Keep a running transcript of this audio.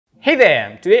Hey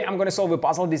there! Today I'm gonna solve a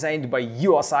puzzle designed by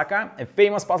Yuu Asaka, a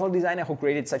famous puzzle designer who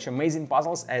created such amazing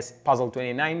puzzles as Puzzle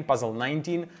 29, Puzzle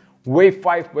 19, Wave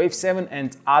 5, Wave 7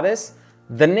 and others.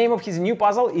 The name of his new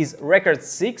puzzle is Record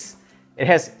 6. It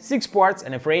has 6 parts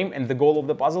and a frame, and the goal of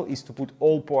the puzzle is to put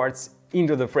all parts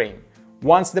into the frame.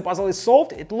 Once the puzzle is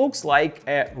solved, it looks like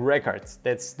a record.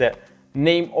 That's the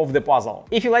name of the puzzle.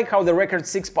 If you like how the Record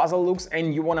 6 puzzle looks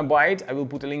and you wanna buy it, I will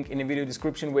put a link in the video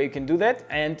description where you can do that.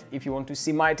 And if you want to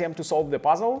see my attempt to solve the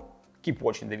puzzle, keep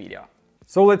watching the video.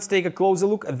 So let's take a closer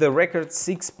look at the Record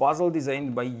 6 puzzle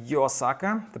designed by Yuu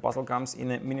Asaka. The puzzle comes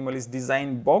in a minimalist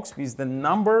design box with the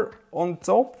number on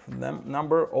top. The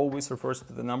number always refers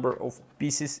to the number of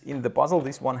pieces in the puzzle.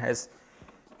 This one has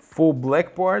 4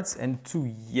 black parts and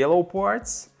 2 yellow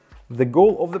parts. The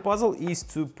goal of the puzzle is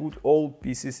to put all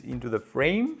pieces into the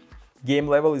frame. Game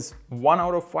level is 1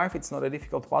 out of 5, it's not a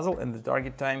difficult puzzle, and the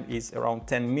target time is around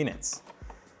 10 minutes.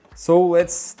 So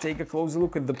let's take a closer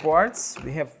look at the parts.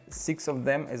 We have 6 of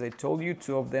them, as I told you,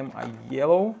 2 of them are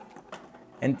yellow,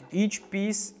 and each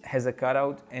piece has a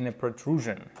cutout and a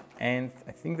protrusion. And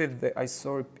I think that I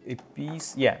saw a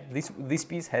piece, yeah, this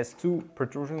piece has 2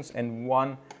 protrusions and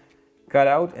 1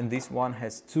 cutout, and this one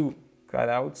has 2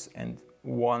 cutouts and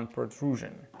 1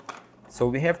 protrusion. So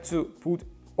we have to put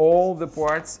all the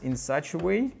parts in such a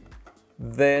way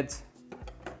that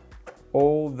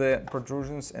all the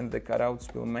protrusions and the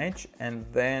cutouts will match, and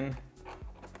then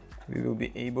we will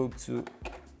be able to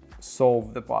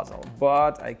solve the puzzle.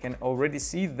 But I can already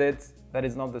see that that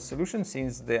is not the solution,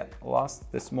 since the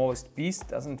smallest piece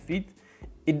doesn't fit.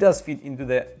 It does fit into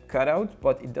the cutout,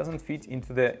 but it doesn't fit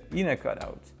into the inner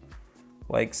cutout,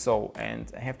 like so, and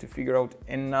I have to figure out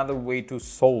another way to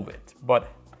solve it. But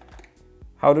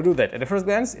how to do that? At the first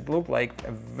glance, it looked like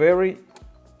a very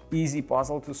easy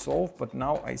puzzle to solve, but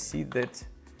now I see that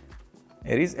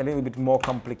it is a little bit more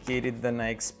complicated than I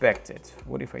expected.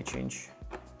 What if I change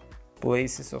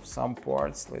places of some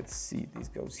parts? Let's see, this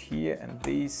goes here and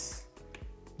this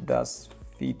does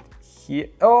fit here.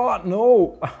 Oh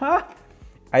no!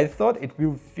 I thought it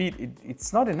will fit.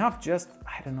 It's not enough, just,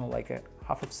 I don't know, like a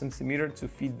half of centimeter to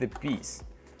fit the piece.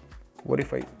 What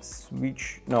if I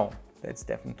switch? No, that's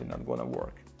definitely not gonna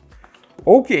work.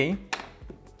 Okay,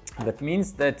 that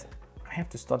means that I have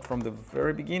to start from the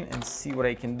very beginning and see what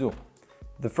I can do.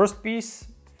 The first piece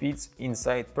fits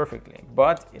inside perfectly,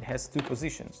 but it has 2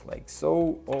 positions, like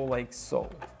so or like so.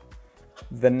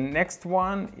 The next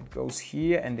one, it goes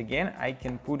here, and again I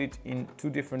can put it in 2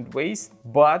 different ways,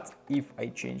 but if I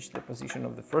change the position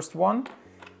of the first one,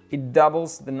 it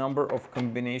doubles the number of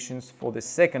combinations for the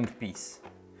second piece.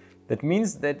 That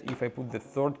means that if I put the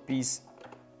third piece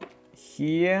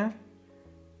here,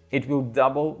 it will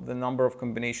double the number of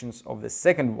combinations of the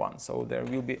second one. So there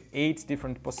will be 8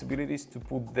 different possibilities to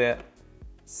put the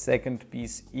second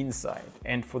piece inside.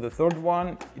 And for the third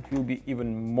one, it will be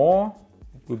even more.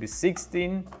 It will be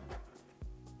 16,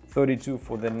 32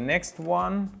 for the next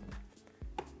one.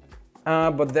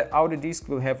 But the outer disc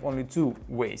will have only 2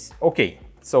 ways. Okay.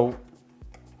 So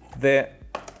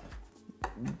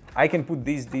I can put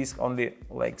this disc only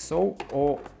like so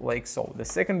or like so. The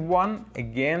second one,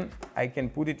 again, I can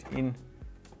put it in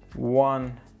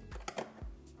 1,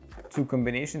 2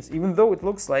 combinations, even though it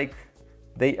looks like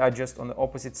they are just on the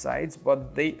opposite sides,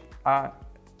 but they are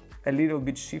a little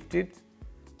bit shifted.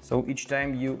 So each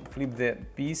time you flip the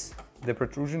piece, the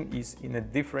protrusion is in a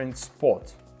different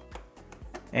spot.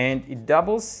 And it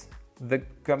doubles the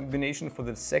combination for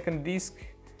the second disc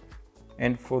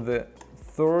and for the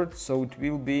third, so it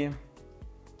will be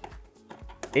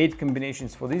 8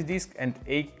 combinations for this disc and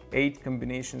 8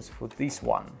 combinations for this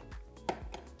one.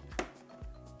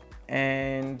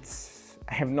 And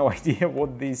I have no idea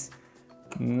what these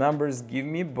numbers give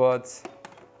me, but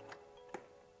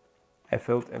I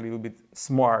felt a little bit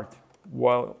smart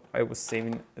while I was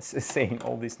saying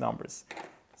all these numbers.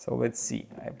 So let's see,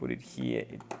 I put it here,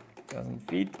 it doesn't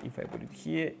fit. If I put it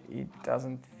here, it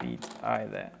doesn't fit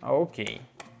either. Okay.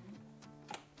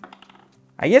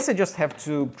 I guess I just have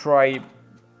to try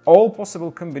all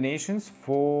possible combinations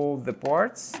for the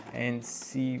parts and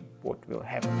see what will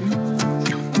happen.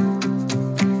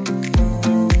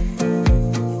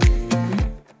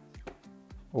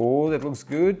 Oh, that looks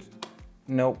good.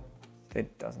 No,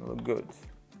 that doesn't look good.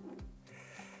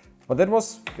 But that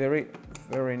was very,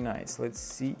 very nice. Let's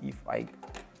see if I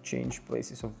change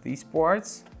places of these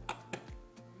parts.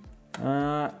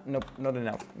 Nope, not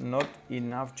enough. Not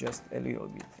enough, just a little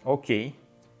bit. Okay.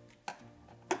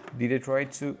 Did I try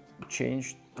to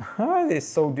change? It is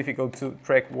so difficult to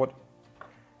track what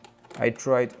I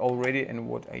tried already and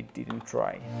what I didn't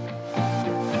try.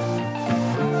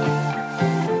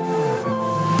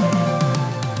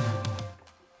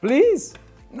 Please?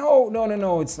 No, no, no,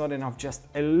 no, it's not enough, just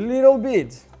a little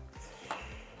bit.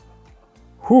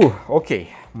 Whew,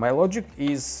 okay, my logic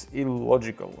is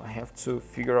illogical. I have to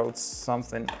figure out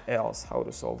something else, how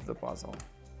to solve the puzzle.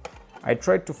 I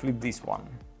tried to flip this one.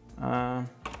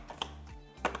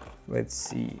 Let's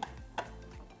see.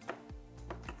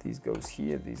 This goes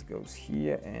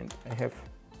here, and I have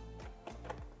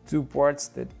two parts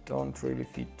that don't really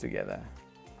fit together.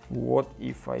 What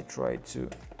if I try to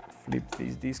flip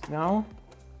this disc now?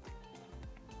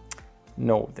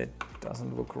 No, that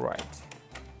doesn't look right.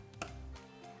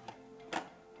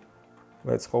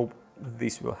 Let's hope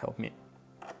this will help me.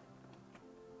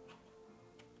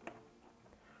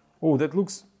 Oh, that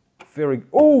looks very...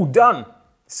 Oh, done!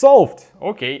 Solved!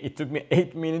 Okay, it took me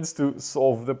 8 minutes to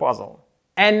solve the puzzle.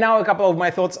 And now a couple of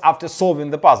my thoughts after solving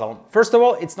the puzzle. First of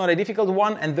all, it's not a difficult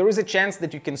one, and there is a chance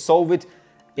that you can solve it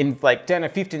in like 10 or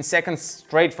 15 seconds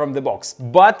straight from the box.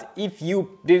 But if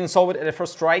you didn't solve it at the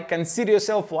first try, consider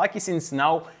yourself lucky, since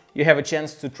now you have a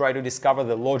chance to try to discover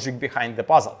the logic behind the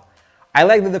puzzle. I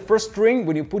like that the first ring,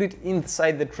 when you put it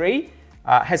inside the tray,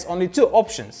 has only 2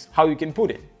 options how you can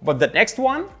put it. But the next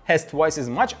one has twice as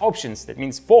much options, that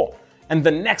means 4. And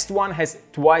the next one has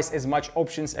twice as much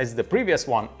options as the previous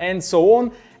one, and so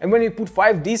on. And when you put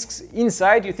 5 discs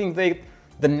inside, you think that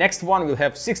the next one will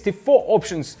have 64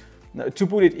 options to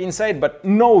put it inside, but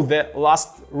no, the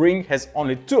last ring has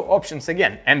only 2 options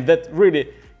again, and that really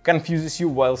confuses you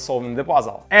while solving the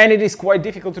puzzle. And it is quite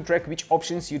difficult to track which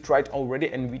options you tried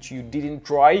already and which you didn't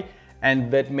try,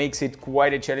 and that makes it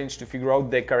quite a challenge to figure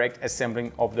out the correct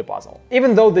assembling of the puzzle.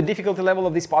 Even though the difficulty level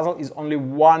of this puzzle is only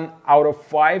 1 out of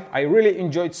 5, I really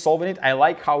enjoyed solving it. I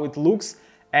like how it looks,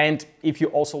 and if you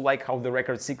also like how the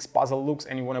Record 6 puzzle looks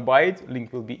and you want to buy it,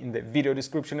 link will be in the video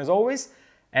description as always.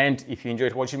 And if you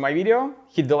enjoyed watching my video,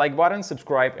 hit the like button,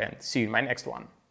 subscribe, and see you in my next one.